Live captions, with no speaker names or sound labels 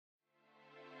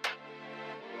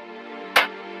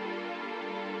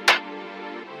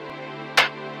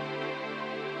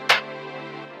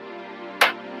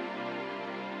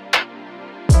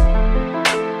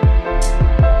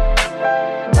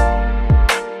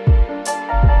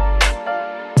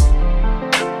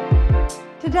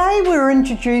Today we're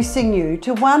introducing you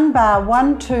to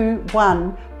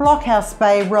 1-121 Blockhouse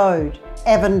Bay Road,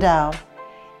 Avondale.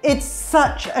 It's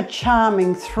such a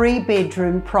charming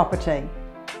 3-bedroom property.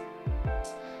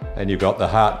 And you've got the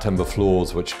heart timber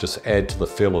floors which just add to the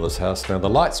feel of this house. Now the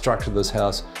light structure of this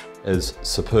house is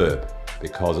superb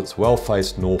because it's well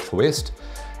faced northwest.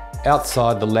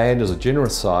 Outside the land is a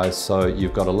generous size, so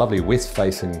you've got a lovely west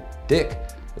facing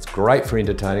deck. It's great for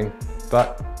entertaining,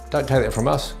 but don't take that from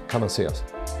us, come and see us.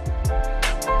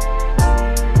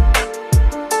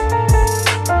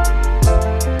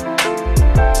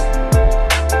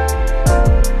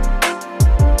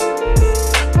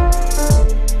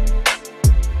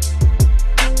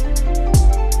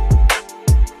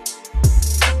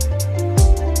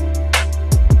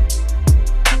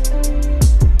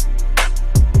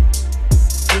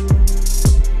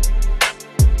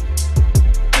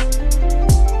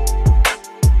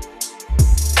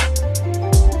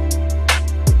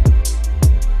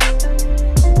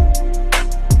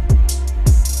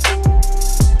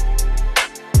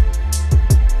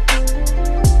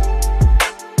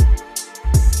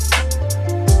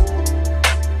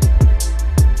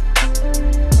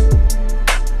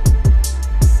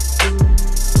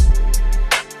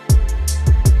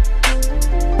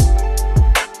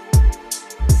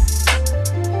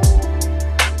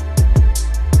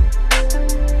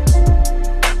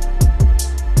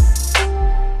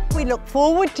 We look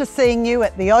forward to seeing you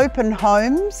at the open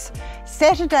homes,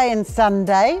 Saturday and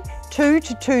Sunday, 2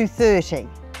 to 2:30.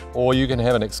 Or you can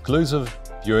have an exclusive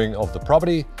viewing of the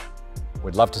property.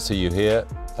 We'd love to see you here.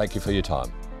 Thank you for your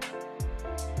time.